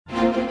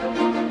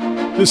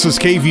This is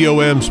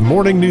KVOM's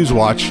Morning News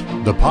Watch,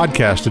 the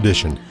podcast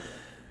edition.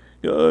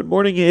 Good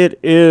morning. It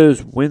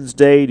is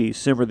Wednesday,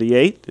 December the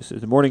 8th. This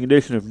is the morning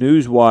edition of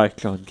News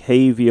Watch on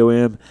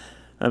KVOM.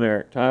 I'm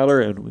Eric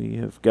Tyler, and we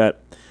have got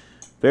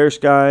fair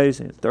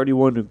skies and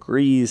 31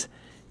 degrees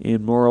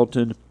in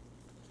Morrilton.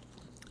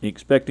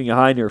 Expecting a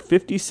high near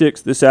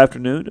 56 this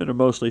afternoon under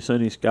mostly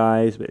sunny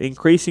skies, but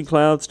increasing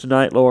clouds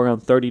tonight, low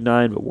around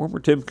 39, but warmer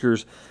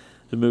temperatures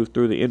to move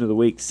through the end of the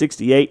week.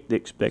 68 the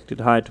expected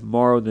high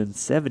tomorrow, then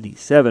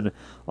 77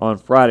 on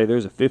Friday.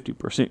 There's a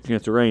 50%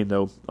 chance of rain,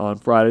 though, on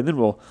Friday. Then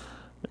we'll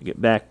get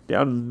back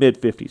down in the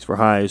mid-50s for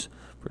highs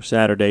for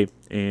Saturday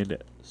and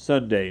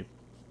Sunday.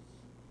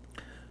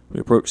 We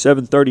approach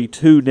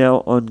 7:32 now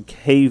on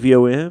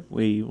KVOM.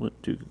 We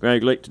want to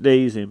congratulate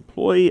today's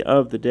Employee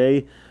of the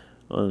Day.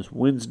 On this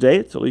Wednesday,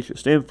 it's Alicia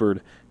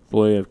Stanford,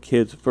 Employee of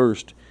Kids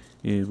First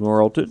in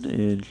Morrilton,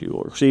 and she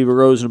will receive a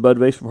rose and a bud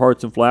vase from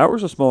Hearts and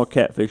Flowers, a small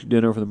catfish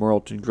dinner from the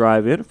Morrilton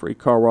Drive-In, a free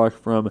car wash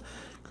from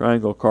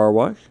Triangle Car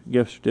Wash, a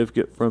gift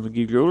certificate from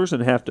McGee Jewelers,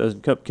 and a half dozen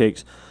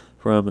cupcakes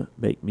from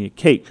Bake Me a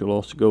Cake. She'll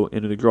also go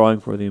into the drawing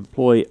for the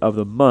Employee of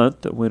the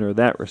Month. The winner of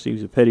that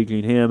receives a Petty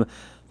Jean Ham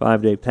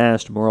 5-day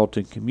pass to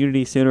Morrilton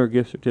Community Center, a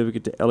gift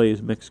certificate to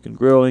Ellie's Mexican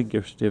Grilling,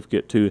 gift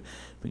certificate to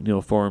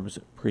McNeil Farms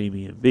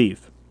Premium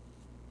Beef.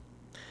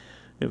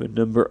 We have a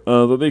number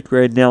of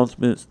obituary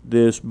announcements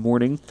this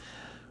morning.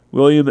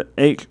 William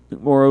H.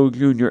 McMorrow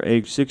Jr.,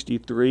 age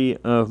 63,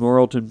 of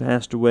Morrilton,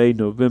 passed away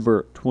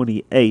November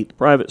 28th.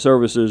 Private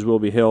services will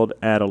be held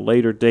at a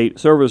later date.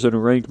 Service and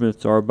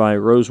arrangements are by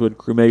Rosewood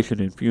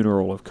Cremation and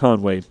Funeral of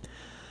Conway.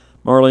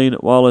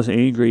 Marlene Wallace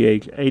Angry,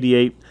 age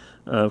 88,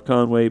 of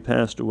Conway,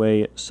 passed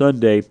away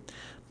Sunday.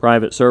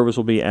 Private service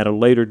will be at a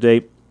later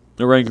date.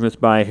 Arrangements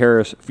by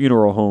Harris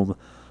Funeral Home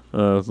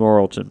of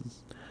Morrilton.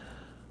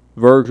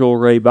 Virgil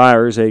Ray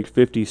Byers, age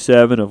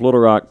 57, of Little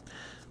Rock,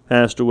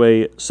 passed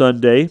away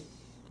Sunday.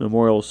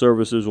 Memorial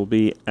services will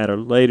be at a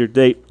later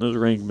date. Those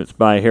arrangements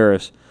by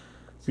Harris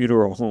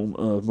Funeral Home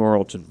of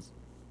Morrilton.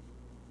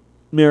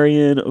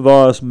 Marianne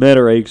Voss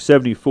Metter, age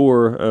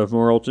 74, of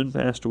Morrilton,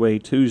 passed away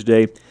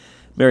Tuesday.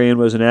 Marianne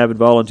was an avid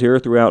volunteer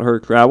throughout her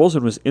travels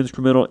and was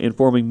instrumental in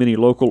forming many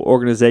local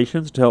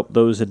organizations to help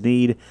those in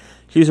need.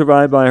 She's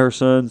survived by her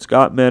son,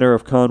 Scott Metter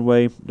of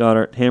Conway,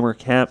 daughter Tamara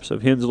Capps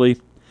of Hensley,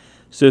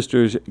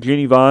 sisters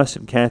Jeannie Voss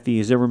and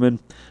Kathy Zimmerman,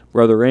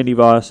 brother Randy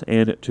Voss,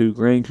 and 2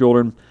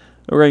 grandchildren.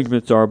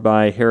 Arrangements are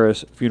by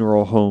Harris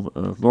Funeral Home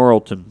of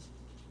Morrilton.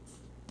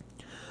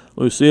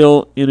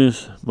 Lucille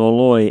Innes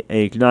Molloy,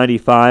 age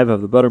 95,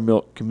 of the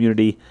Buttermilk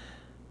community,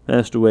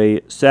 passed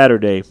away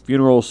Saturday.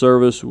 Funeral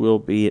service will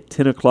be at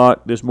 10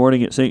 o'clock this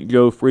morning at St.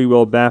 Joe Free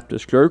Will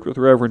Baptist Church with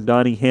Reverend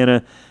Donnie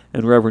Hanna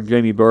and Reverend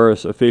Jamie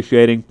Burris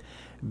officiating.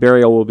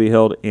 Burial will be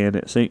held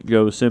in St.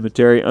 Joe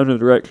Cemetery under the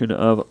direction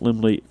of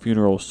Limley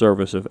Funeral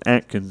Service of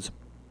Atkins.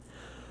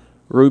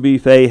 Ruby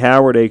Faye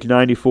Howard, age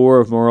 94,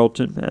 of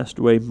Morrilton, passed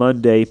away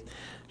Monday.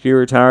 She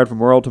retired from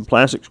Morrilton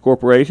Plastics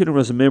Corporation and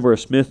was a member of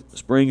Smith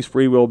Springs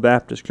Free Will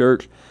Baptist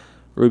Church.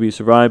 Ruby is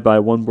survived by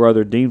one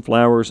brother, Dean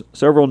Flowers,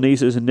 several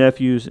nieces and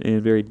nephews,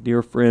 and very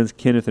dear friends,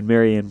 Kenneth and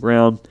Mary Ann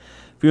Brown.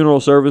 Funeral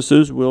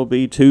services will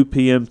be 2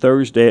 p.m.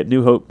 Thursday at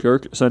New Hope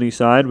Church at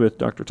Sunnyside with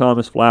Dr.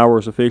 Thomas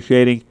Flowers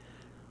officiating.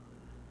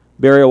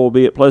 Burial will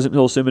be at Pleasant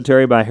Hill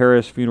Cemetery by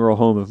Harris Funeral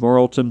Home of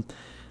Morrilton.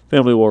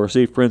 Family will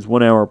receive friends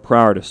 1 hour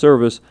prior to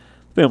service.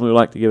 Family would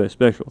like to give a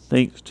special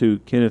thanks to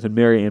Kenneth and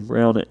Mary Ann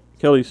Brown at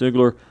Kelly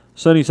Sigler,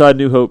 Sunnyside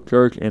New Hope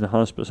Church, and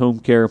Hospice Home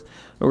Care.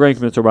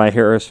 Arrangements are by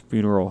Harris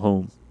Funeral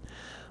Home.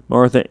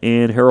 Martha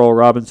Ann Harold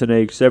Robinson,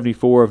 age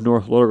 74, of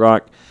North Little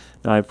Rock,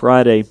 died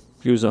Friday.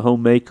 She was a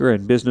homemaker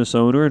and business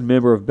owner and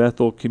member of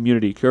Bethel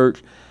Community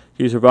Church.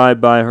 She is survived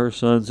by her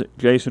sons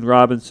Jason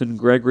Robinson,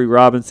 Gregory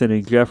Robinson,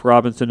 and Jeff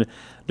Robinson,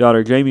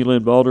 daughter Jamie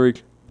Lynn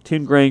Baldridge,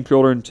 10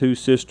 grandchildren, 2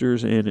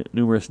 sisters, and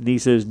numerous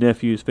nieces,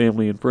 nephews,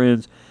 family, and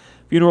friends.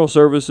 Funeral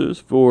services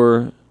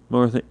for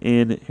Martha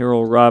Ann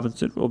Harold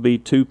Robinson will be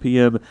 2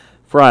 p.m.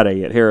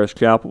 Friday at Harris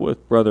Chapel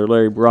with Brother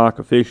Larry Brock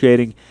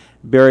officiating.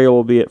 Burial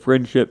will be at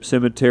Friendship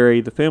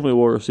Cemetery. The family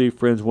will receive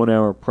friends 1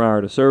 hour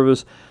prior to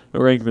service.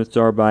 Arrangements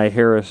are by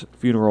Harris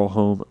Funeral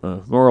Home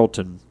of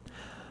Morrilton.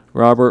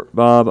 Robert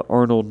Bob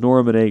Arnold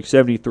Norman, age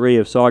 73,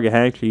 of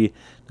Saugahatchee,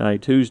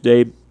 died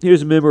Tuesday. He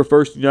was a member of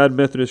First United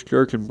Methodist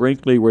Church in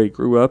Brinkley, where he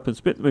grew up and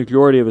spent the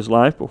majority of his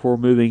life before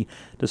moving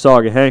to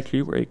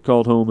Saugahatchee, where he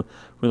called home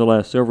for the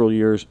last several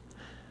years.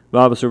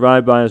 Bob is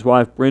survived by his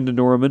wife, Brenda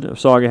Norman, of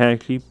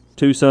Saugahatchee,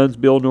 2 sons,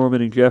 Bill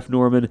Norman and Jeff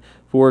Norman,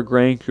 4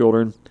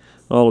 grandchildren,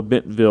 all of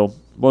Bentonville,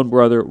 1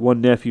 brother, 1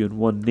 nephew, and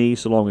 1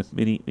 niece, along with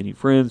many, many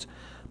friends.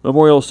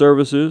 Memorial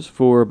services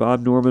for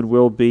Bob Norman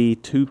will be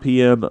 2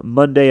 p.m.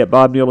 Monday at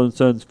Bob Neal &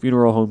 Sons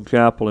Funeral Home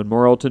Chapel in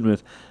Morrilton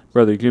with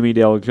Brother Jimmy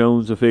Dale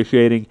Jones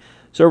officiating.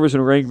 Service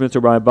and arrangements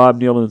are by Bob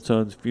Neal &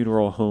 Sons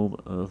Funeral Home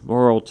of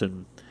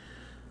Morrilton.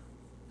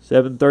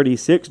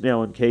 7:36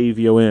 now on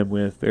KVOM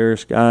with fair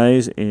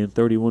skies and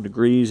 31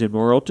 degrees in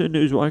Morrilton.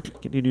 Newswatch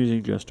continues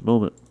in just a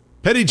moment.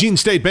 Petit Jean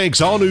State Bank's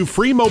all-new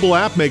free mobile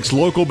app makes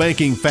local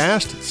banking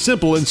fast,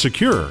 simple, and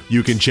secure.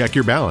 You can check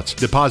your balance,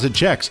 deposit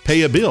checks,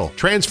 pay a bill,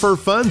 transfer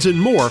funds, and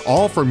more,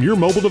 all from your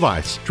mobile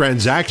device.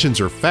 Transactions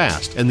are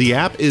fast, and the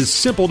app is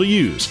simple to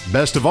use.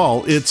 Best of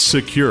all, it's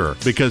secure,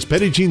 because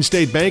Petit Jean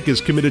State Bank is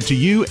committed to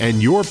you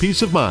and your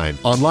peace of mind.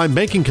 Online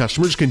banking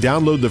customers can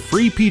download the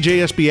free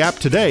PJSB app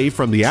today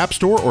from the App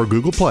Store or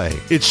Google Play.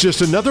 It's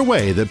just another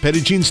way that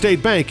Petit Jean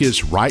State Bank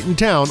is right in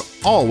town,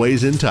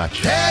 always in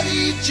touch.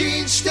 Petit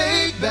Jean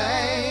State Bank.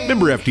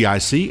 Member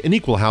FDIC, an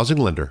equal housing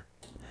lender.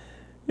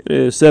 It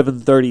is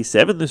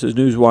 7:37. This is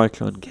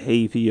Newswatch on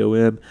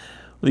KVOM.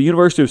 The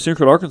University of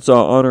Central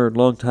Arkansas honored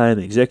longtime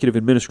executive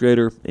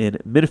administrator and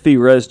Menifee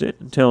resident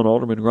and town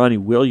alderman Ronnie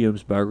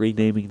Williams by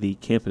renaming the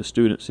campus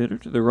student center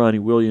to the Ronnie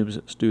Williams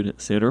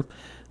Student Center.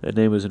 That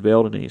name was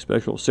unveiled in a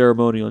special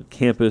ceremony on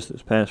campus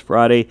this past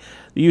Friday.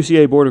 The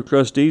UCA Board of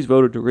Trustees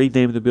voted to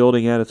rename the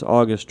building at its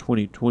August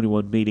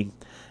 2021 meeting.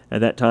 At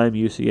that time,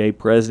 UCA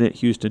President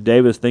Houston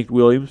Davis thanked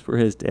Williams for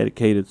his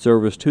dedicated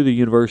service to the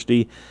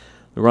university.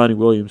 The Ronnie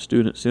Williams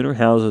Student Center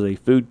houses a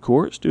food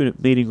court,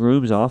 student meeting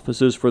rooms,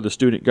 offices for the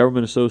Student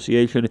Government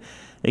Association,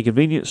 a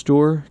convenience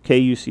store,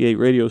 KUCA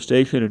radio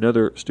station, and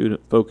other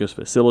student-focused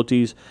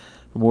facilities.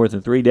 For more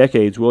than 3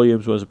 decades,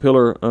 Williams was a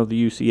pillar of the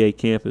UCA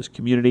campus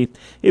community.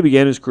 He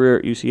began his career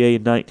at UCA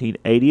in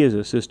 1980 as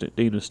Assistant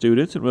Dean of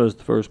Students and was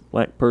the first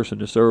black person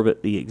to serve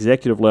at the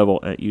executive level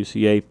at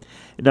UCA.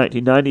 In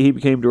 1990, he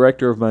became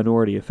Director of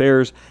Minority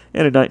Affairs,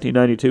 and in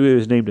 1992, he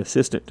was named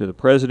Assistant to the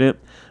President.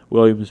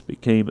 Williams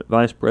became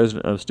Vice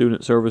President of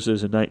Student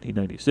Services in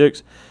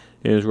 1996.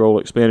 His role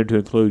expanded to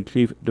include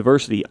Chief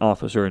Diversity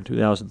Officer in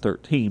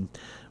 2013.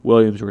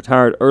 Williams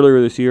retired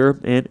earlier this year,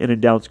 and an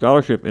endowed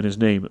scholarship in his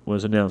name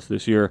was announced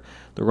this year.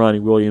 The Ronnie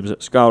Williams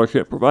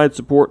Scholarship provides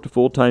support to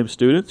full-time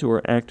students who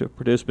are active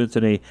participants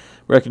in a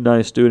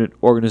recognized student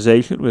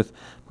organization, with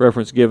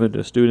preference given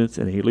to students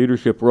in a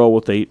leadership role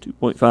with a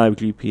 2.5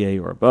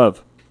 GPA or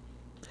above.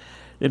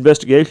 The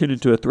investigation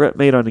into a threat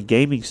made on a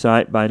gaming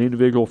site by an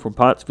individual from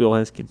Pottsville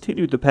has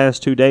continued the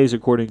past 2 days,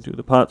 according to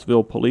the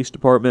Pottsville Police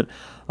Department.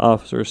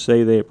 Officers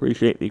say they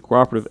appreciate the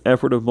cooperative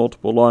effort of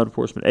multiple law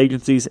enforcement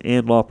agencies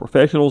and law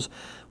professionals,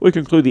 which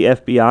include the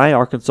FBI,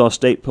 Arkansas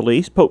State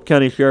Police, Pope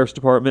County Sheriff's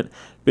Department,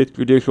 5th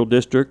Judicial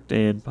District,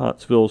 and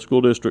Pottsville School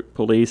District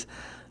Police.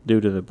 Due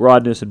to the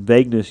broadness and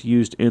vagueness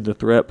used in the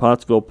threat,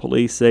 Pottsville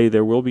police say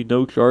there will be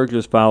no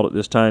charges filed at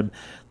this time.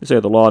 They say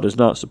the law does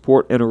not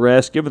support an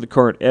arrest given the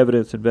current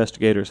evidence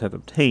investigators have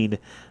obtained.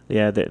 They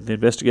add that the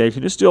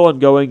investigation is still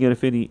ongoing, and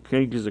if any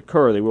changes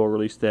occur, they will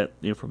release that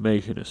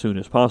information as soon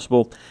as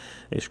possible.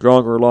 A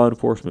stronger law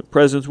enforcement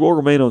presence will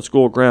remain on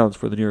school grounds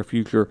for the near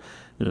future,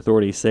 and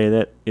authorities say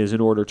that is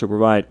in order to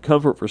provide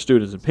comfort for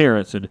students and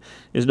parents and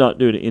is not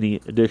due to any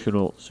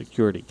additional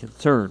security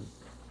concern.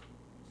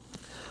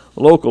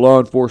 Local law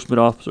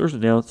enforcement officers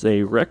announced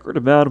a record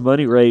amount of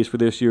money raised for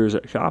this year's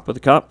Shop with the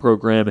Cop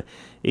program.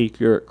 Each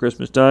year at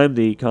Christmas time,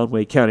 the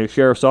Conway County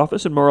Sheriff's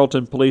Office and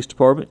Marlton Police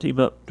Department team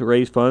up to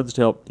raise funds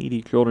to help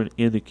needy children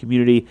in the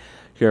community.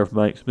 Sheriff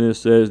Mike Smith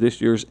says this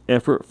year's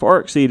effort far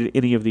exceeded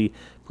any of the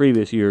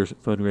previous year's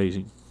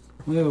fundraising.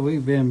 Well,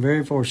 we've been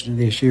very fortunate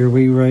this year.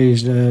 We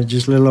raised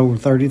just a little over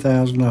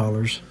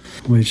 $30,000,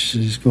 which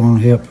is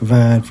going to help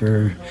provide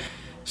for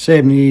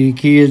 70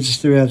 kids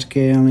throughout the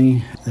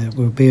county that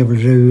will be able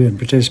to do and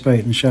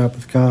participate in the Shop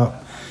with the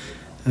Cop.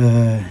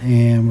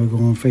 And we're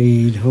going to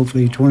feed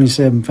hopefully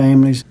 27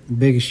 families. The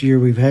biggest year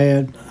we've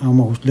had,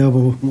 almost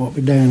double what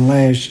we done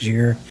last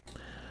year.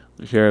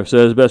 The sheriff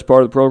says the best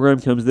part of the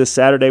program comes this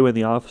Saturday when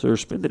the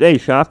officers spend the day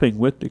shopping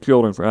with the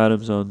children for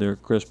items on their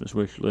Christmas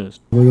wish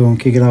list. We're going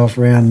to kick it off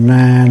around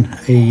 9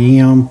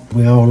 a.m.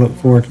 We all look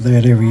forward to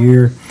that every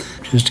year,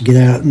 just to get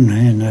out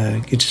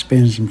and get to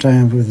spend some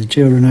time with the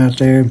children out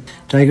there,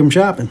 take them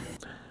shopping.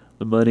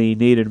 The money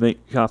needed to make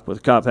Shop with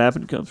the Cop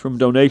happen comes from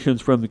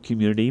donations from the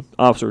community,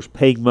 officers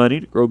paying money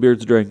to grow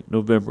beards during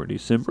November and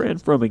December,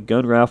 and from a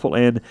gun raffle.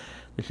 And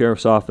the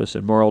Sheriff's Office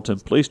and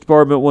Marlton Police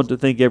Department want to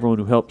thank everyone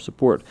who helped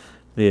support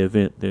the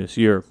event this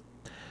year.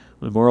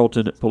 The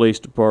Marlton Police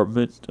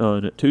Department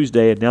on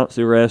Tuesday announced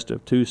the arrest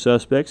of 2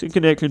 suspects in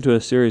connection to a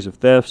series of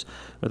thefts.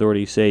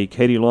 Authorities say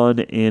Katie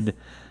Lund and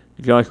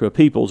Joshua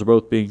Peoples are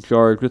both being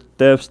charged with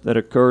thefts that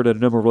occurred at a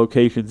number of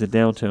locations in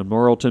downtown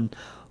Marlton.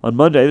 On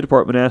Monday, the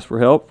department asked for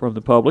help from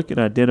the public in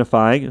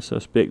identifying a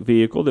suspect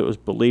vehicle that was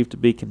believed to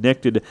be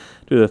connected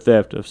to the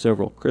theft of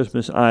several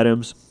Christmas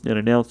items. And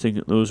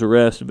announcing those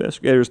arrests,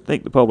 investigators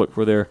thank the public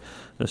for their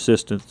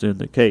assistance in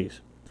the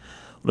case.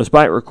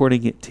 Despite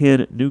recording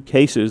 10 new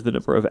cases, the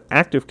number of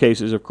active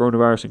cases of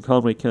coronavirus in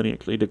Conway County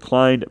actually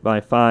declined by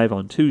 5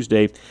 on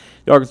Tuesday.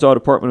 The Arkansas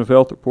Department of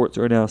Health reports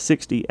there are now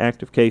 60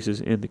 active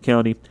cases in the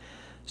county.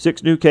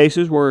 6 new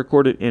cases were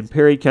recorded in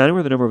Perry County,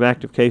 where the number of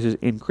active cases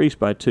increased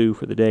by 2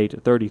 for the day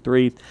to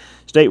 33.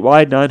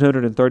 Statewide,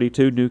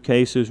 932 new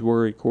cases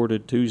were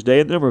recorded Tuesday,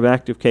 and the number of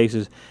active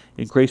cases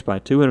increased by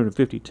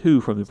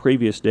 252 from the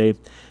previous day.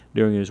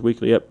 During his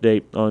weekly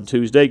update on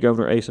Tuesday,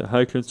 Governor Asa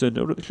Hutchinson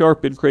noted the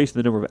sharp increase in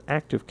the number of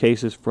active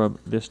cases from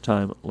this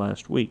time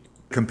last week.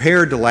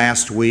 Compared to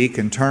last week,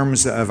 in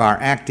terms of our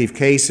active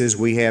cases,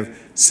 we have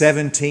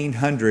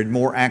 1,700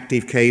 more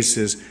active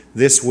cases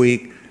this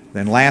week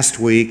than last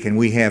week, and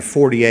we have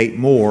 48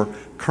 more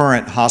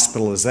current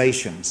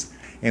hospitalizations.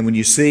 And when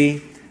you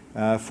see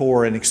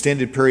for an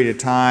extended period of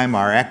time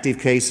our active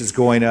cases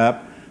going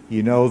up,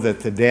 you know that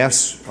the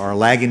deaths are a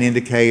lagging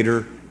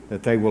indicator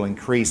that they will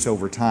increase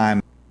over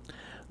time.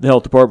 The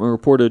health department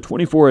reported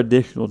 24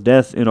 additional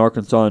deaths in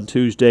Arkansas on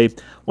Tuesday.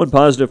 One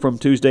positive from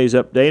Tuesday's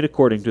update,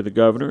 according to the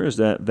governor, is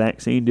that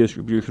vaccine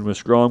distribution was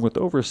strong with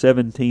over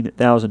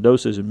 17,000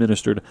 doses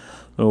administered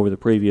over the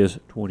previous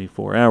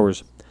 24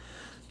 hours.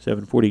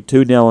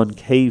 7:42 now on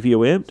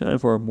KVOM. Time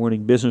for our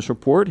morning business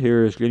report.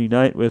 Here is Jenny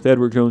Knight with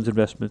Edward Jones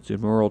Investments in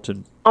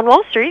Morrilton. On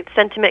Wall Street,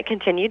 sentiment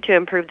continued to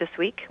improve this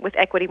week, with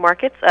equity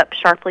markets up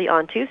sharply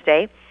on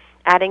Tuesday,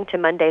 adding to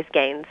Monday's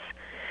gains.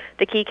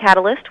 The key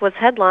catalyst was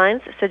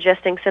headlines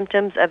suggesting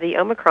symptoms of the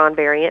Omicron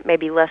variant may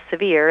be less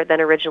severe than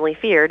originally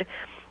feared,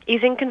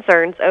 easing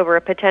concerns over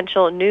a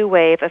potential new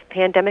wave of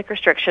pandemic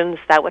restrictions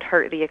that would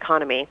hurt the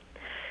economy.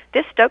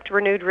 This stoked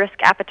renewed risk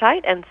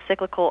appetite and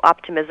cyclical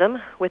optimism,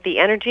 with the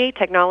energy,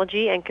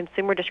 technology, and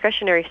consumer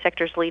discretionary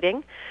sectors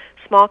leading,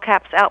 small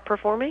caps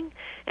outperforming,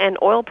 and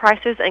oil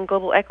prices and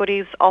global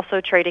equities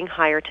also trading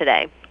higher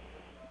today.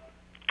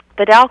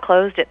 The Dow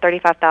closed at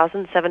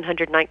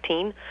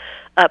 35,719,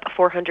 up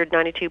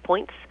 492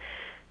 points.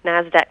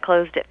 NASDAQ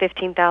closed at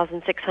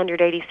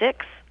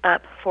 15,686,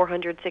 up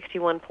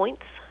 461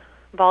 points.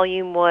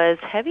 Volume was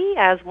heavy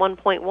as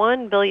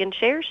 1.1 billion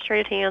shares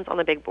traded hands on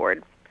the big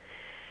board.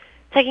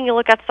 Taking a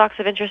look at stocks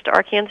of interest to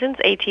Arkansans,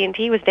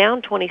 AT&T was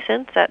down 20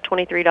 cents at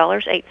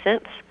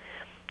 $23.08.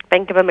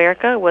 Bank of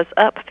America was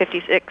up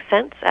 56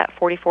 cents at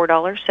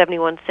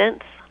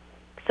 $44.71.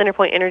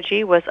 CenterPoint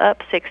Energy was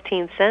up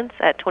 16 cents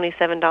at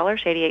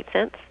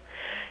 $27.88.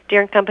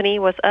 Deere & Company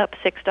was up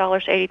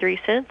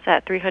 $6.83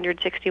 at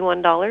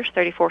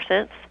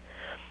 $361.34.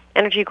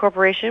 Energy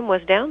Corporation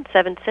was down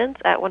 7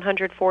 cents at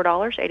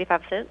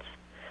 $104.85.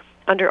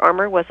 Under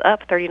Armour was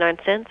up 39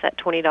 cents at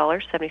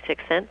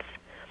 $20.76.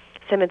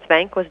 Simmons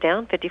Bank was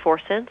down 54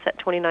 cents at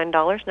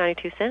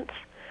 $29.92.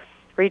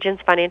 Regions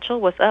Financial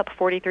was up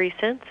 43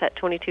 cents at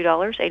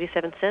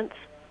 $22.87.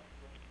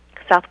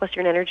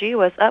 Southwestern Energy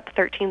was up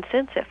 13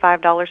 cents at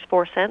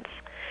 $5.04.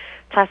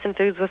 Tyson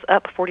Foods was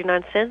up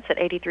 49 cents at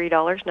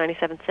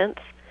 $83.97.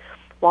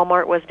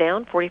 Walmart was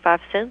down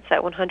 45 cents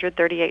at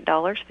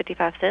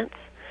 $138.55.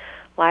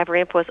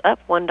 LiveRamp was up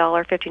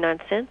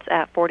 $1.59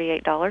 at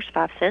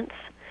 $48.05.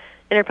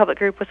 Interpublic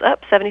Group was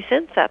up 70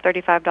 cents at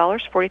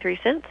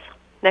 $35.43.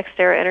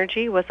 NextEra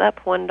Energy was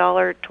up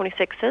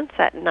 $1.26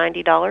 at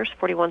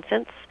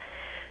 $90.41.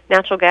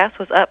 Natural gas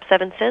was up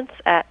 7 cents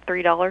at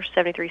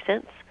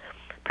 $3.73.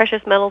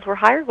 Precious metals were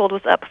higher. Gold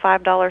was up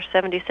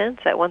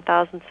 $5.70 at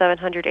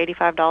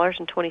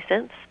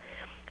 $1,785.20.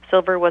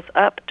 Silver was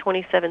up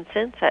 27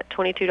 cents at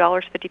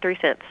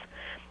 $22.53.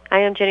 I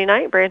am Jenny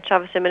Knight, Branch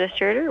Office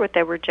Administrator with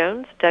Edward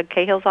Jones, Doug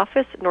Cahill's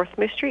office, North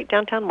Moose Street,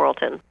 downtown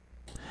Morrilton.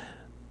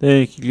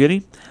 Thank you,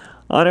 Jenny.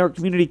 On our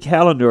community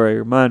calendar, a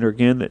reminder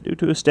again that due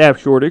to a staff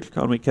shortage,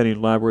 Conway County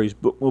Library's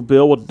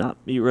bookmobile will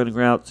not be running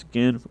routes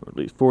again, for at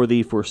least for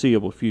the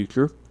foreseeable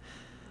future.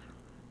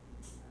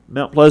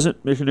 Mount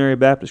Pleasant Missionary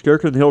Baptist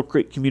Church in the Hill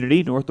Creek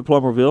community, north of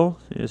Plumerville,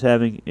 is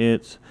having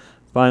its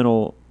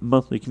final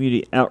monthly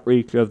community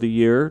outreach of the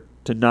year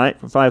tonight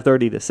from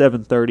 5:30 to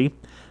 7:30.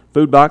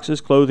 Food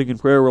boxes, clothing,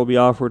 and prayer will be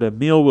offered. A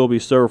meal will be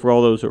served for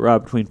all those who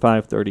arrive between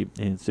 5:30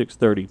 and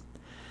 6:30.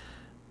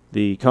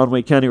 The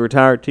Conway County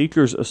Retired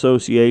Teachers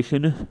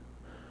Association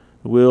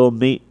will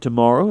meet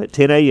tomorrow at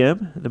 10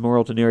 a.m. at the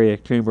Morrilton Area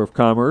Chamber of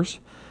Commerce.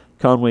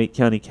 Conway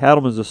County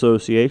Cattlemen's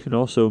Association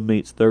also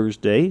meets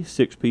Thursday,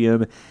 6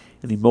 p.m.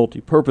 in the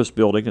Multipurpose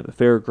Building at the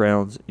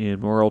Fairgrounds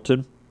in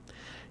Morrilton.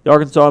 The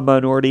Arkansas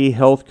Minority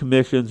Health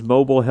Commission's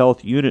mobile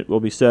health unit will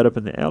be set up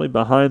in the alley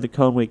behind the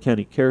Conway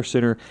County Care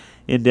Center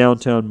in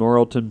downtown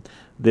Morrilton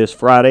this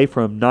Friday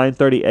from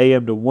 9:30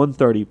 a.m. to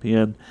 1:30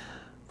 p.m.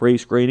 Free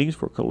screenings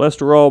for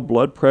cholesterol,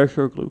 blood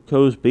pressure,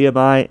 glucose,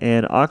 BMI,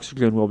 and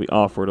oxygen will be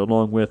offered,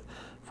 along with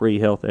free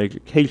health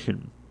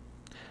education.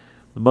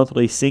 The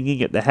monthly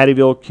singing at the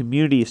Hattieville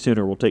Community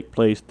Center will take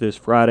place this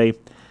Friday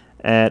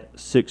at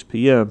 6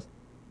 p.m.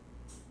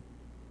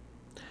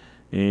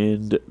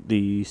 And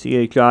the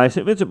CHI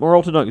St. Vincent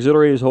Morrilton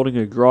Auxiliary is holding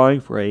a drawing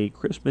for a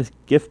Christmas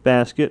gift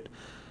basket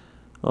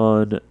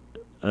on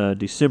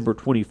December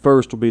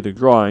 21st will be the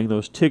drawing.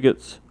 Those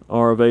tickets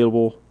are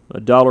available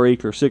 $1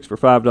 each or 6 for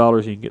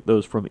 $5. You can get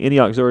those from any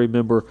auxiliary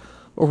member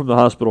or from the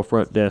hospital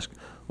front desk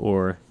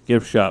or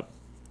gift shop.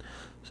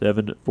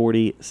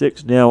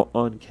 7:46 now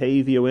on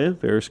KVOM.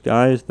 Fair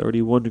skies,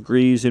 31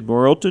 degrees in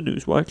Morrilton.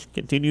 Newswatch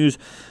continues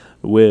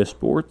with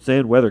sports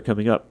and weather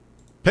coming up.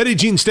 Petit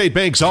Jean State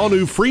Bank's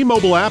all-new free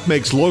mobile app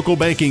makes local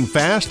banking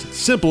fast,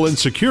 simple, and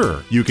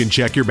secure. You can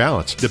check your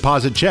balance,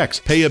 deposit checks,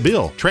 pay a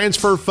bill,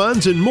 transfer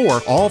funds, and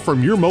more, all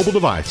from your mobile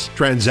device.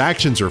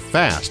 Transactions are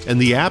fast, and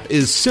the app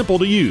is simple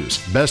to use.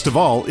 Best of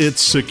all,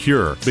 it's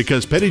secure,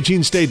 because Petit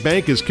Jean State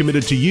Bank is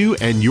committed to you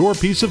and your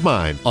peace of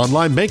mind.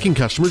 Online banking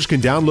customers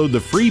can download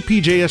the free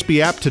PJSB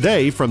app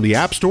today from the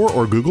App Store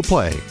or Google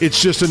Play. It's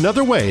just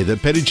another way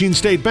that Petit Jean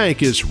State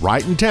Bank is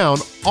right in town,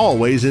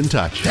 always in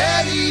touch.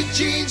 Petit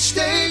Jean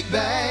State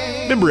Bank.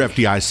 Member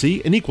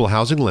FDIC, an equal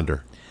housing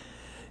lender.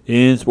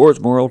 In sports,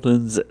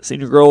 Morrilton's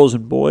senior girls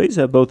and boys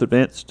have both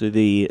advanced to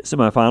the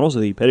semifinals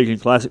of the Petit Jean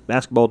Classic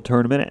basketball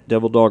tournament at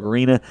Devil Dog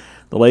Arena.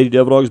 The Lady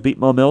Devil Dogs beat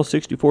Maumelle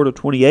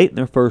 64-28 in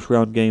their first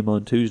round game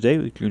on Tuesday,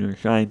 with junior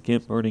Cheyenne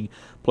Kemp earning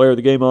Player of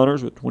the Game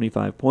honors with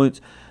 25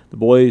 points. The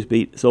boys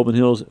beat Sylvan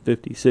Hills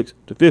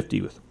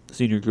 56-50, with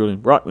senior Julian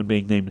Brockman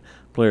being named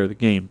Player of the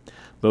Game.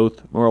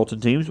 Both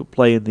Morrilton teams will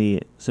play in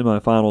the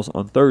semifinals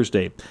on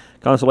Thursday.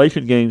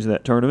 Consolation games in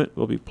that tournament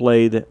will be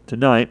played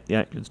tonight. The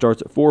action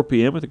starts at 4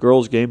 p.m. with a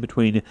girls' game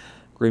between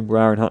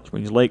Greenbrier and Hot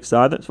Springs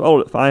Lakeside. That's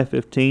followed at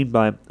 5:15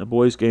 by a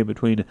boys' game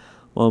between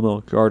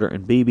Maumelle Charter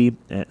and Beebe.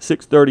 At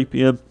 6:30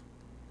 p.m.,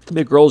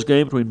 the girls'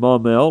 game between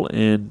Maumelle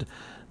and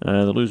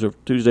the loser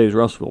of Tuesday's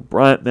Russellville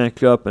Bryant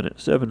matchup. And at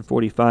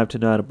 7:45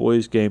 tonight, a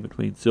boys' game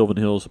between Sylvan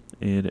Hills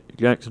and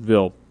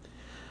Jacksonville.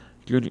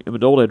 Junior Emma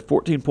Dole had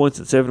 14 points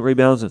and 7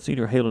 rebounds, and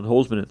senior Halen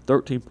Holzman had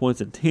 13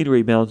 points and 10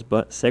 rebounds,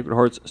 but Sacred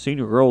Heart's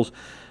senior girls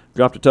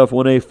dropped a tough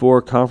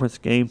 1A4 conference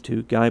game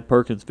to Guy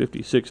Perkins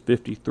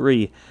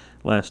 56-53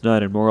 last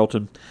night in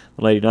Morrilton.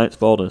 The Lady Knights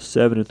fall to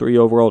 7-3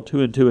 overall,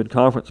 2-2 in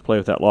conference play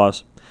with that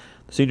loss.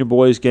 The senior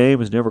boys game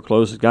was never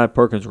close as Guy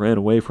Perkins ran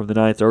away from the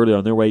Knights early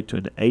on their way to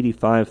an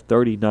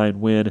 85-39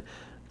 win.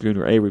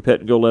 Junior Avery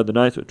Pettengill led the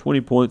Knights with 20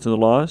 points in the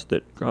loss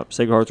that dropped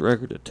Sacred Heart's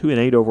record to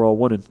 2-8 overall,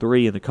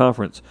 1-3 in the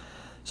conference.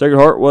 Sacred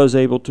Heart was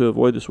able to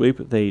avoid the sweep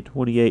with a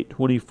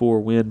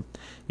 28-24 win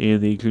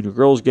in the junior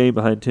girls game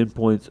behind 10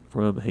 points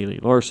from Haley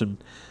Larson.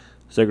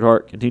 Sacred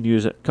Heart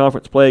continues at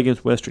conference play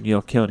against Western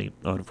Yale County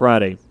on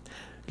Friday.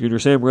 Junior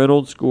Sam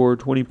Reynolds scored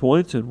 20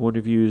 points, and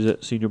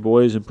Wonderview's senior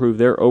boys improved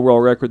their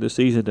overall record this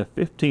season to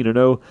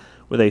 15-0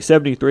 with a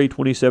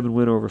 73-27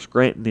 win over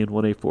Scranton in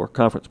 1A4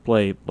 conference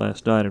play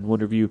last night in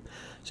Wonderview.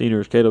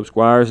 Seniors Caleb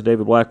Squires and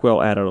David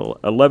Blackwell added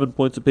 11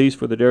 points apiece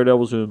for the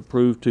Daredevils, who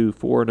improved to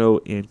 4-0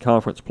 in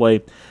conference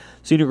play.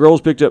 Senior girls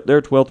picked up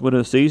their 12th win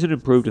of the season,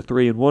 improved to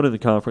 3-1 in the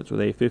conference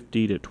with a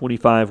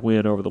 50-25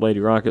 win over the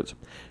Lady Rockets.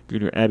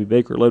 Junior Abby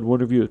Baker led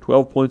Wonderview with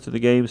 12 points in the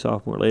game.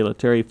 Sophomore Layla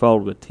Terry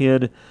followed with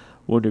 10.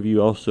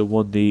 Wonderview also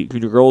won the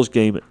junior girls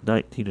game at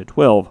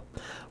 19-12.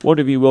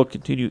 Wonderview will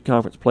continue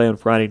conference play on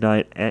Friday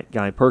night at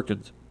Guy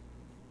Perkins.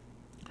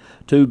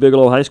 2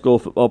 Bigelow High School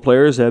football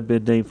players have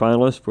been named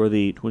finalists for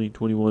the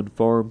 2021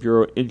 Farm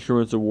Bureau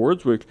Insurance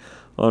Awards, which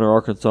honor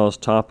Arkansas's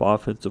top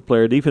offensive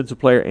player, defensive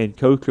player, and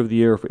coach of the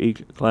year for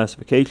each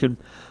classification.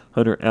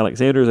 Hunter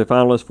Alexander is a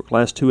finalist for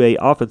Class 2A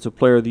Offensive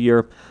Player of the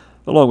Year,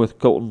 along with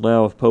Colton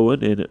Lau of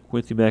Poen and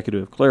Quincy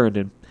McAdoo of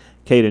Clarendon.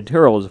 Caden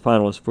Terrell is a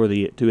finalist for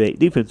the 2A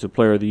Defensive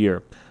Player of the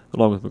Year,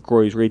 along with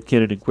McCrory's Reed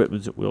Kennan and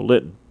Quitman's at Will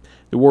Litton.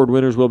 The award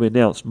winners will be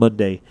announced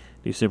Monday,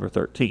 December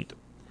 13th.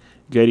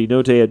 J.D.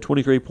 Note had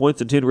 23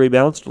 points and 10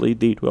 rebounds to lead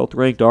the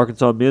 12th-ranked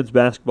Arkansas men's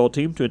basketball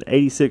team to an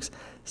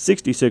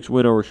 86-66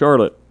 win over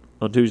Charlotte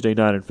on Tuesday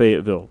night in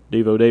Fayetteville.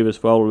 Devo Davis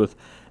followed with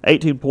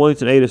 18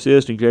 points and 8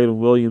 assists, and Jalen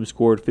Williams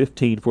scored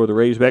 15 for the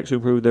Razorbacks, who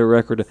improved their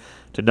record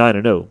to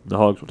 9-0. The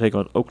Hogs will take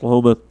on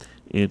Oklahoma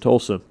in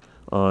Tulsa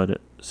on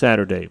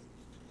Saturday.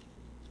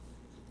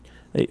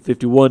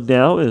 8:51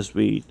 now as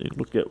we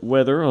look at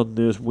weather on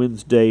this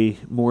Wednesday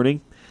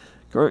morning.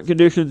 Current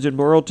conditions in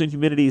Morrilton,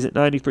 humidity is at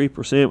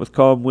 93% with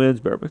calm winds,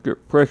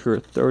 barometric pressure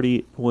at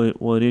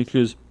 30.1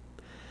 inches.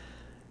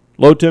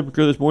 Low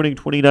temperature this morning,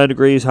 29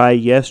 degrees. High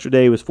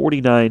yesterday was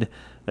 49.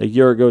 A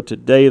year ago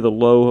today, the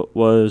low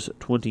was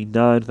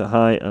 29, the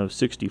high of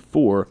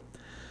 64.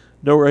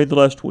 No rain the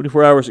last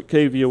 24 hours at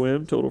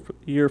KVOM. Total for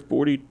the year,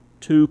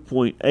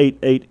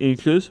 42.88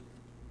 inches.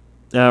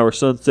 Our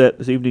sunset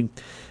this evening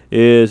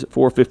is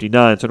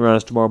 4:59.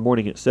 Sunrise tomorrow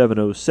morning at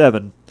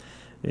 7:07.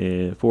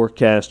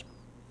 Forecast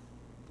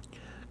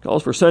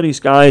calls for sunny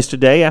skies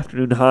today.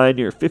 Afternoon high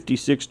near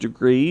 56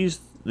 degrees.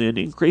 Then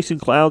increasing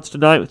clouds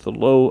tonight with the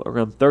low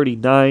around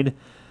 39.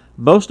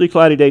 Mostly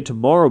cloudy day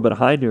tomorrow, but a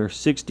high near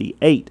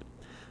 68.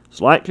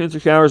 Slight chance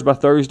of showers by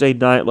Thursday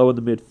night, low in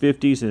the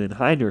mid-50s, and then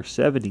high near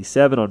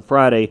 77 on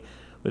Friday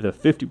with a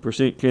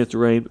 50% chance of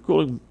rain, but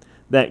cooling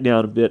back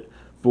down a bit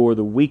for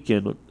the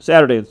weekend.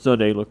 Saturday and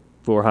Sunday look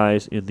for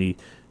highs in the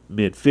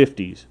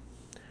mid-50s.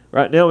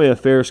 Right now we have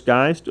fair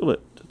skies, still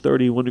at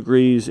 31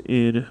 degrees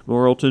in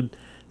Morrilton.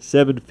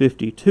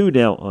 7:52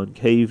 now on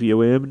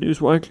KVOM.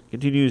 Newswatch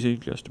continues in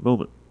just a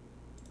moment.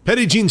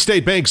 Petit Jean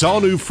State Bank's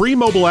all-new free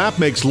mobile app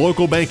makes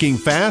local banking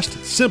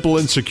fast, simple,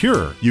 and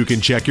secure. You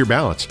can check your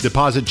balance,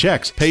 deposit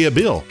checks, pay a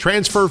bill,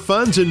 transfer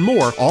funds, and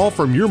more, all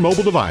from your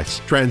mobile device.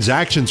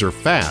 Transactions are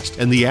fast,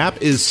 and the app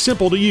is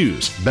simple to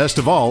use. Best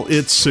of all,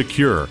 it's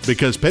secure,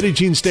 because Petit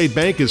Jean State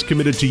Bank is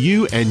committed to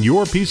you and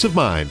your peace of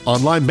mind.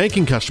 Online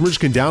banking customers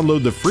can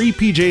download the free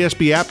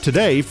PJSB app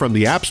today from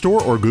the App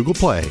Store or Google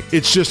Play.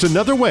 It's just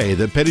another way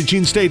that Petit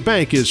Jean State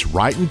Bank is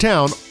right in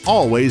town,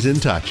 always in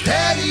touch.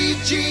 Petit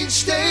Jean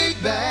State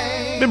Bank.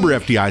 Member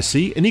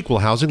FDIC, an equal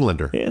housing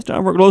lender. Yeah, it's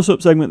time for a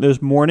close-up segment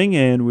this morning,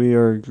 and we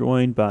are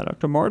joined by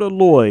Dr. Marta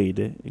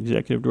Lloyd,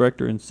 Executive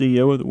Director and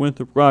CEO of the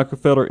Winthrop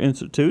Rockefeller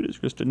Institute. It's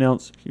just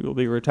announced she will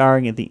be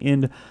retiring at the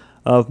end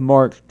of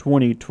March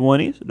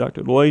 2020. So,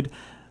 Dr. Lloyd,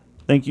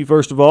 thank you,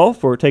 first of all,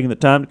 for taking the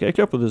time to catch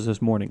up with us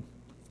this morning.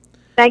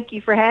 Thank you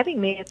for having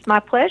me. It's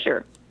my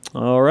pleasure.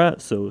 All right,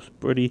 so it's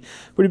pretty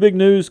big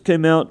news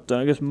came out,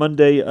 I guess,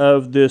 Monday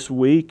of this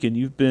week, and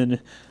you've been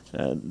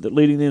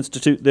leading the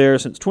institute there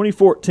since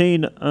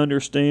 2014, I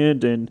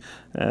understand, and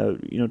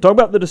talk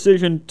about the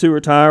decision to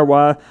retire.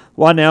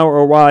 Why now,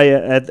 or why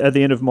at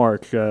the end of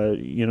March? Are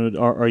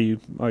you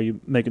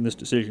making this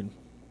decision?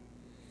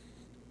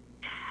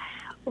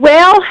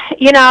 Well,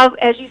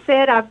 as you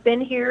said, I've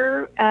been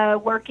here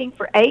working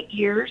for 8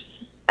 years.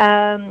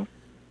 Prior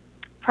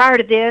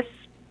to this,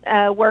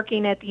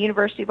 working at the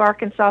University of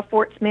Arkansas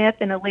Fort Smith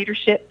in a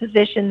leadership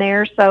position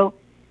there. So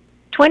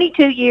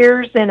 22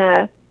 years in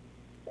a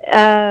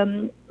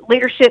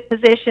leadership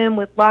position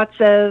with lots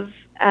of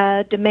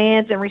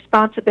demands and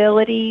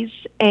responsibilities,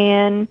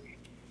 and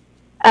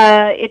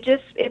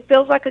it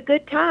feels like a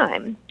good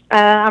time.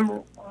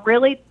 I'm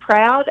really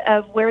proud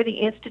of where the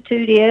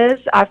Institute is.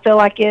 I feel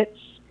like it's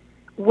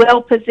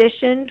well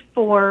positioned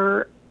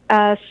for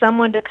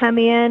someone to come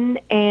in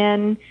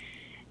and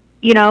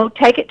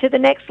take it to the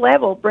next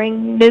level,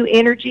 bring new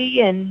energy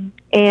and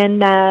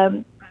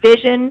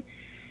vision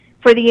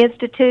for the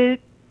Institute,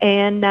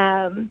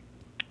 and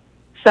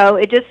so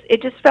it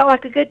just felt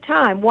like a good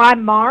time. Why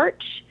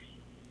March?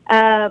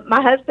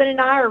 My husband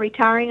and I are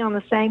retiring on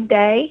the same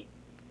day,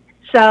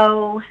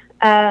 so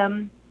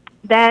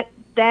that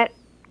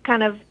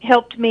kind of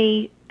helped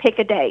me pick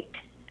a date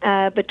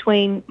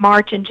between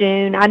March and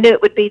June. I knew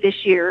it would be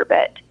this year,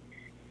 but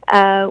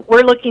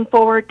we're looking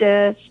forward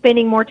to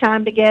spending more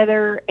time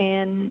together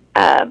and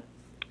a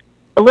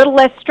little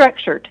less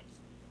structured.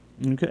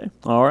 Okay.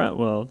 All right.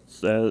 Well,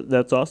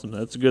 that's awesome.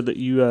 That's good that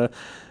you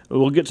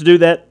we'll get to do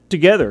that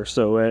together.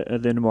 So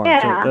at the end of March,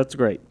 yeah. So that's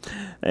great.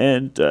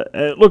 And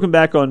looking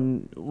back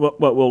on what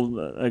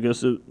will I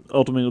guess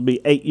ultimately will be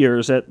 8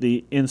 years at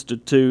the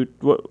Institute,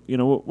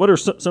 what are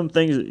some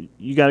things that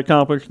you got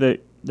accomplished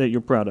that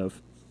you're proud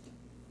of?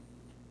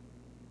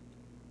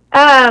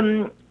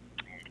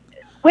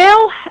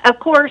 Well, of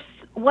course,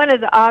 one of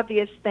the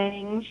obvious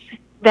things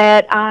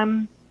that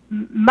I'm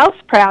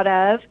most proud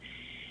of,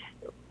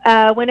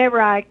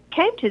 whenever I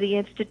came to the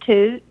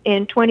Institute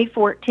in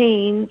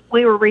 2014,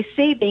 we were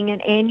receiving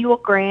an annual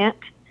grant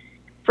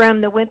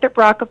from the Winthrop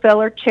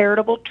Rockefeller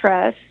Charitable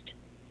Trust,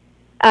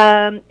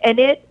 and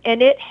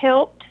it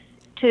helped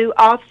to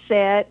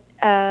offset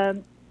a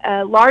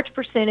large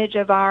percentage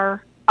of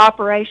our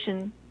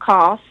operation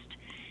cost,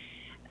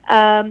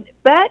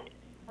 but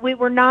we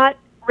were not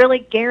really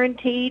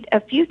guaranteed a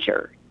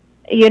future,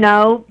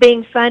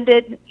 being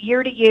funded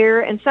year to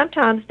year, and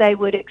sometimes they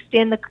would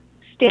extend the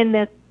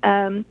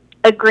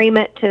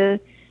agreement to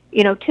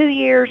 2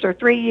 years or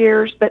 3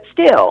 years, but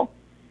still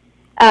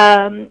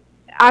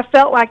I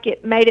felt like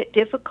it made it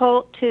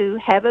difficult to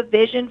have a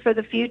vision for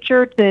the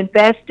future, to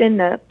invest in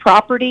the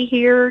property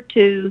here,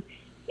 to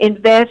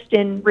invest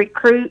and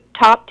recruit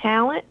top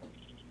talent,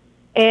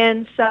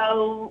 and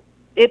so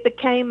it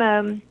became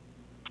a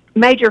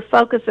major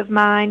focus of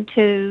mine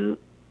to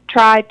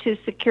try to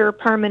secure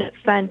permanent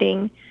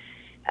funding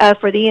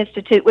for the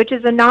Institute, which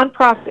is a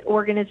nonprofit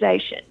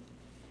organization.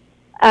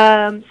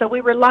 So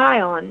we rely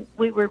on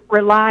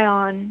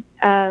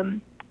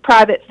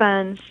private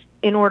funds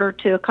in order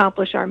to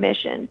accomplish our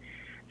mission.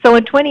 So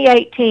in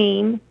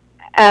 2018,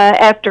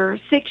 after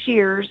 6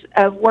 years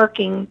of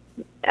working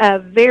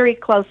very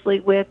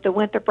closely with the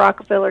Winthrop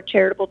Rockefeller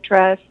Charitable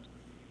Trust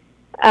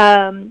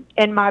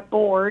and my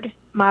board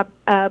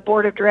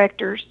of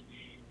directors,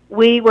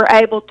 we were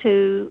able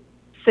to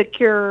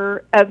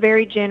secure a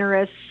very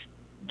generous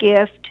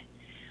gift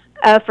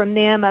from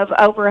them of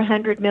over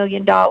 $100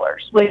 million,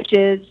 which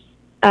is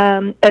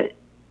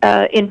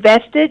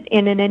invested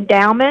in an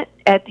endowment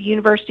at the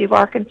University of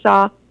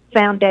Arkansas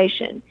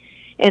Foundation.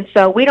 And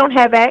so we don't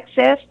have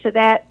access to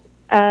that,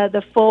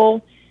 the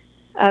full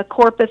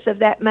corpus of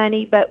that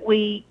money, but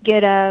we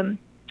get a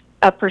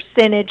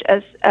percentage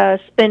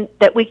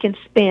that we can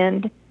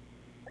spend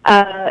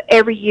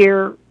every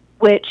year,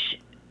 which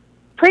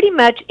pretty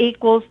much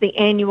equals the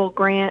annual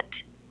grant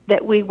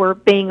that we were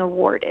being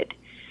awarded.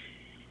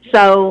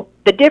 So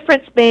the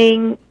difference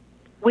being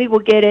we will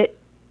get it,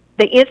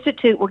 the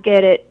Institute will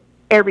get it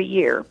every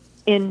year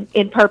in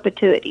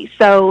perpetuity.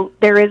 So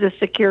there is a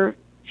secure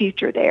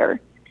future there.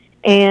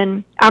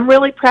 And I'm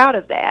really proud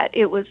of that.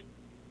 It was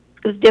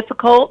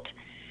difficult,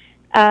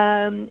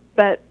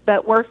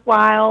 but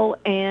worthwhile,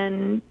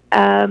 and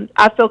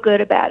I feel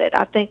good about it.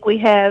 I think we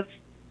have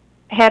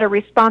had a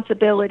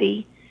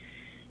responsibility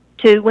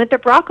to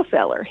Winthrop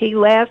Rockefeller. He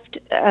left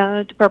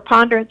the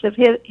preponderance of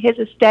his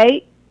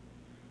estate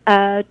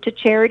to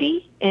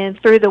charity and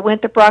through the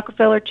Winthrop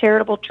Rockefeller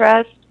Charitable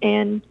Trust,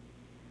 and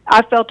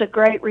I felt a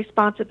great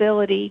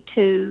responsibility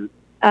to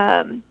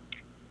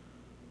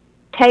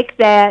take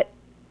that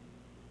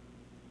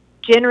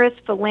generous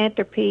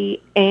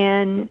philanthropy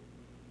and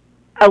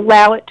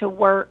allow it to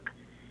work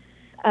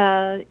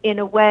in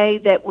a way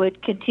that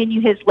would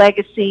continue his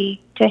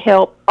legacy to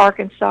help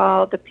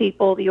Arkansas, the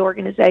people, the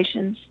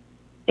organizations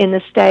in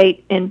the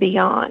state and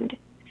beyond.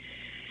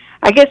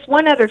 I guess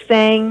one other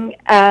thing,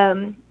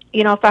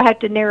 if I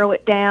had to narrow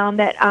it down,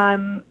 that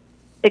I'm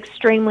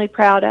extremely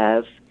proud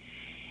of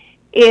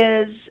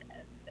is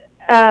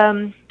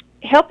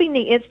helping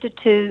the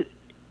Institute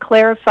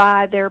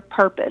clarify their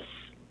purpose.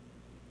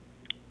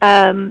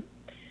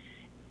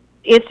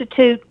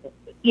 Institute,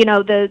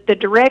 the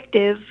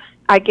directive,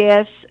 I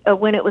guess,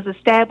 when it was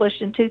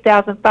established in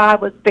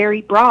 2005 was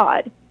very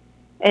broad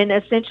and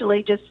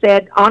essentially just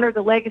said, honor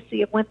the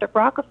legacy of Winthrop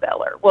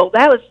Rockefeller. Well,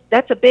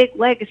 that's a big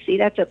legacy.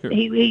 Sure.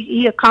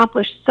 He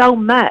accomplished so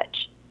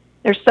much.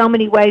 There's so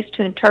many ways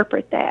to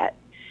interpret that.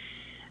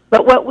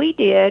 But what we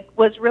did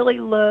was really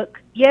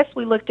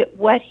we looked at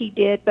what he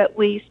did, but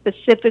we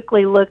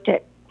specifically looked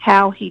at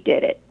how he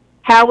did it.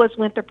 How was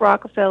Winthrop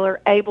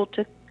Rockefeller able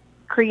to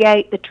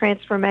create the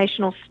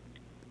transformational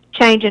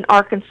change in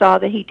Arkansas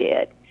that he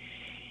did?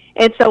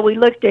 And so we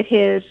looked at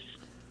his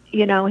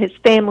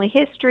family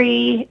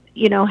history,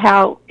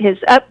 how his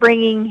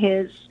upbringing,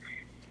 his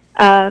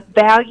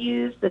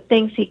values, the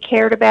things he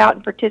cared about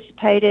and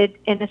participated,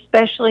 and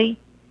especially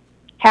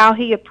how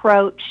he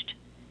approached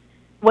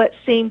what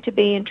seemed to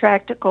be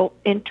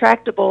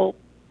intractable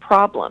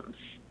problems.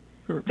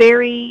 Sure.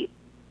 Very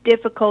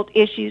difficult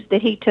issues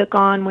that he took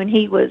on when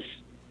he was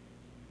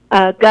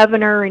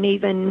governor and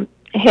even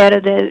head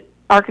of the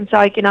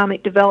Arkansas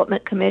Economic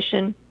Development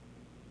Commission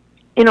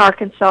in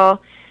Arkansas.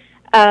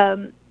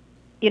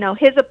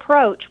 His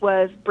approach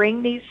was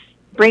bring these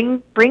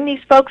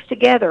folks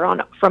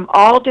together from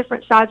all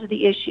different sides of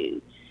the issue.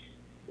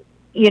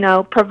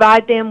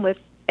 Provide them with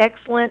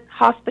excellent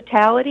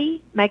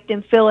hospitality, make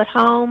them feel at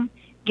home,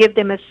 give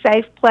them a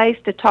safe place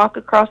to talk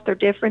across their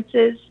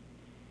differences,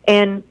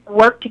 and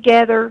work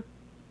together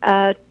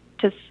to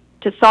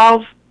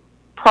solve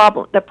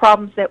the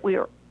problems that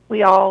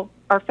we all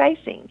are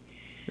facing.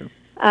 Sure.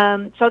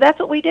 So that's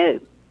what we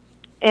do,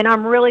 and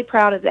I'm really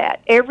proud of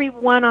that.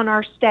 Everyone on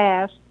our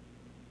staff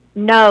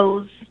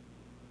knows,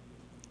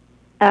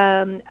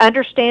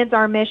 understands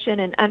our mission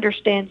and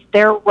understands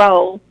their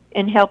role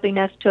in helping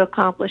us to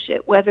accomplish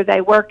it, whether they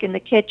work in the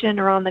kitchen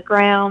or on the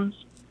grounds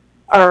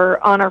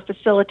or on our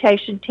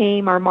facilitation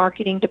team, our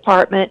marketing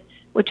department,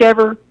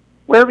 wherever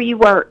you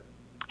work,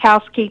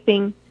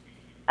 housekeeping,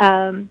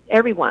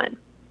 everyone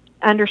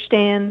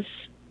understands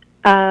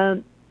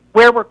where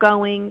we're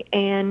going,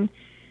 and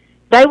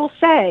they will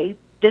say,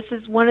 this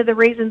is one of the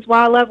reasons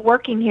why I love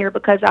working here,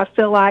 because I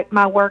feel like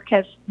my work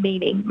has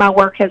meaning, my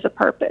work has a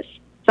purpose.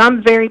 So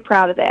I'm very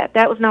proud of that.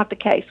 That was not the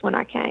case when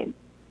I came.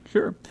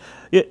 Sure.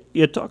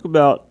 You talk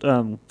about,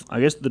 I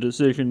guess, the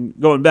decision,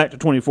 going back to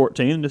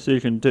 2014, the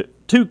decision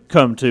to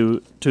come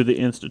to the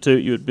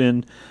Institute. You had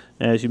been,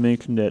 as you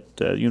mentioned, at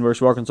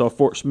University of Arkansas,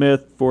 Fort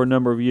Smith for a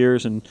number of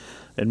years and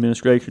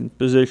administration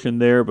position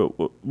there.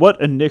 But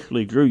what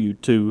initially drew you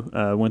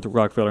to Winthrop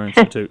Rockefeller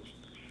Institute?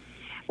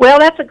 Well,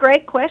 that's a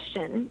great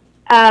question.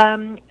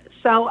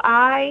 So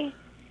I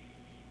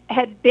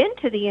had been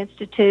to the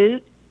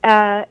Institute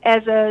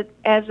as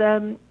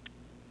a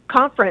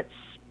conference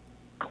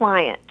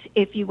client,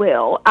 if you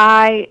will.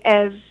 I,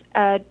 as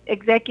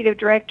executive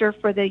director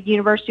for the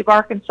University of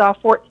Arkansas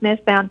Fort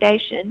Smith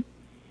Foundation,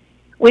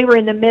 we were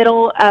in the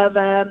middle of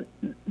a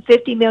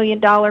 $50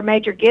 million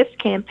major gifts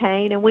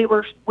campaign, and we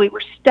were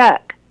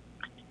stuck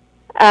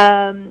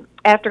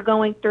after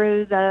going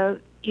through the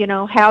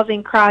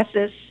housing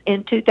crisis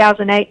in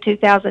 2008,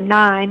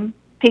 2009.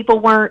 People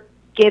weren't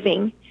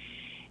giving,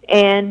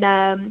 and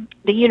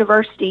the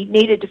university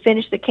needed to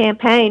finish the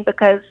campaign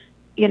because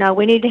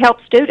we needed to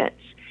help students.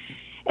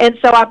 And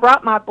so I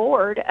brought my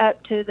board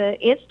up to the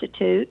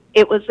Institute.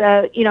 It was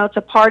it's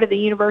a part of the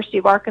University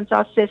of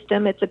Arkansas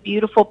system. It's a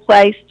beautiful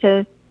place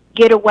to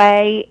get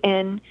away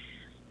and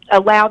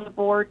allow the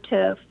board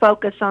to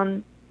focus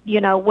on,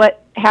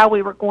 how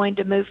we were going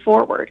to move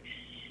forward.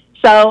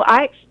 So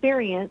I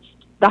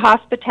experienced the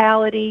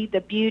hospitality,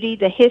 the beauty,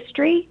 the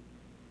history.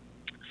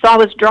 So I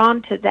was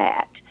drawn to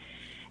that.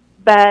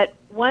 But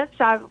once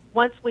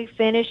we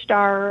finished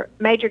our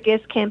major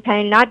gifts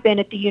campaign, and I'd been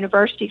at the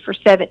university for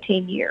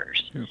 17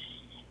 years, yeah.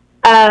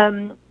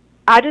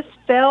 I just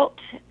felt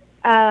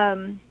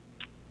I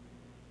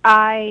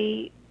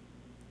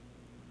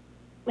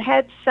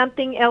had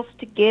something else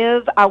to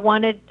give. I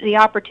wanted the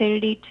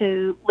opportunity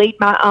to lead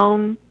my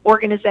own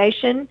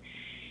organization,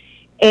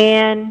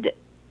 and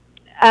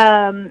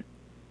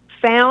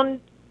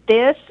found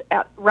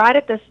right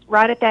at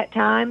that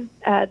time,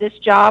 this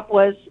job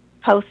was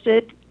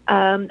posted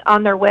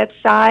on their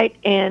website,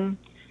 and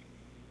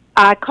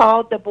I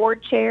called the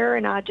board chair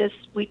and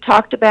we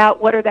talked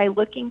about what are they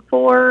looking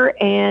for,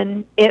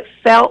 and it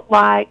felt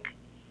like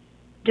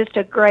just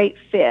a great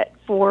fit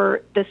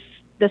for the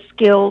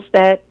skills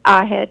that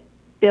I had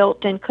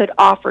built and could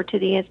offer to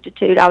the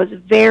Institute. I was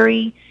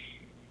very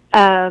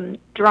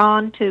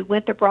drawn to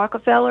Winthrop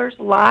Rockefeller's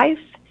life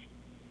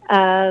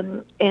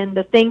and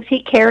the things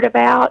he cared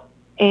about,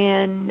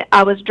 and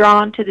I was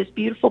drawn to this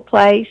beautiful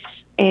place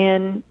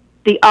and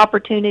the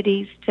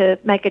opportunities to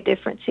make a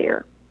difference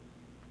here.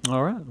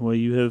 All right. Well,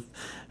 you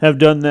have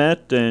done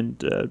that, and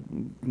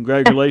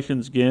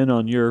congratulations again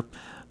on your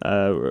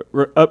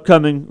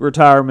upcoming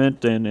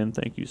retirement, and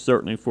thank you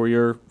certainly for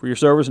your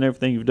service and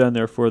everything you've done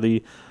there for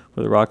the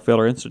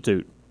Rockefeller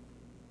Institute.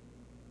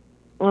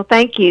 Well,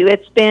 thank you.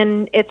 It's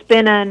been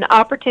an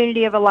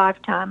opportunity of a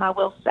lifetime, I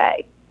will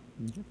say.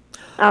 Mm-hmm.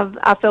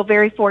 I feel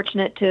very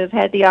fortunate to have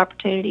had the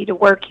opportunity to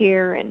work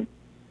here and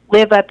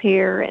live up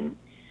here and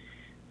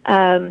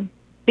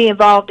be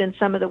involved in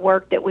some of the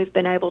work that we've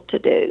been able to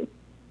do.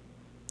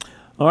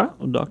 All right.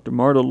 Well, Dr.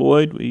 Marta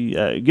Lloyd, we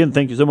again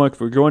thank you so much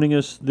for joining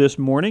us this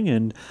morning,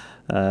 and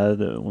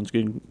once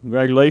again,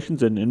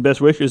 congratulations and best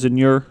wishes in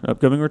your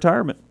upcoming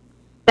retirement.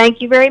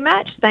 Thank you very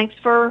much. Thanks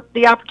for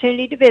the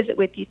opportunity to visit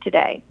with you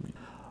today.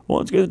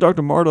 Once again,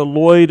 Dr. Marta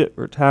Lloyd,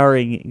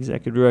 retiring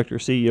Executive Director,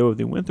 CEO of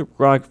the Winthrop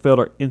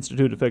Rockefeller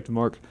Institute, effective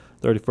March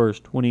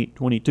 31st,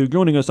 2022,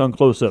 joining us on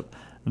Close Up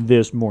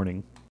this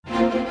morning.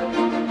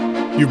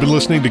 You've been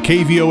listening to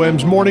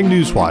KVOM's Morning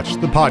News Watch,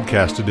 the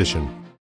podcast edition.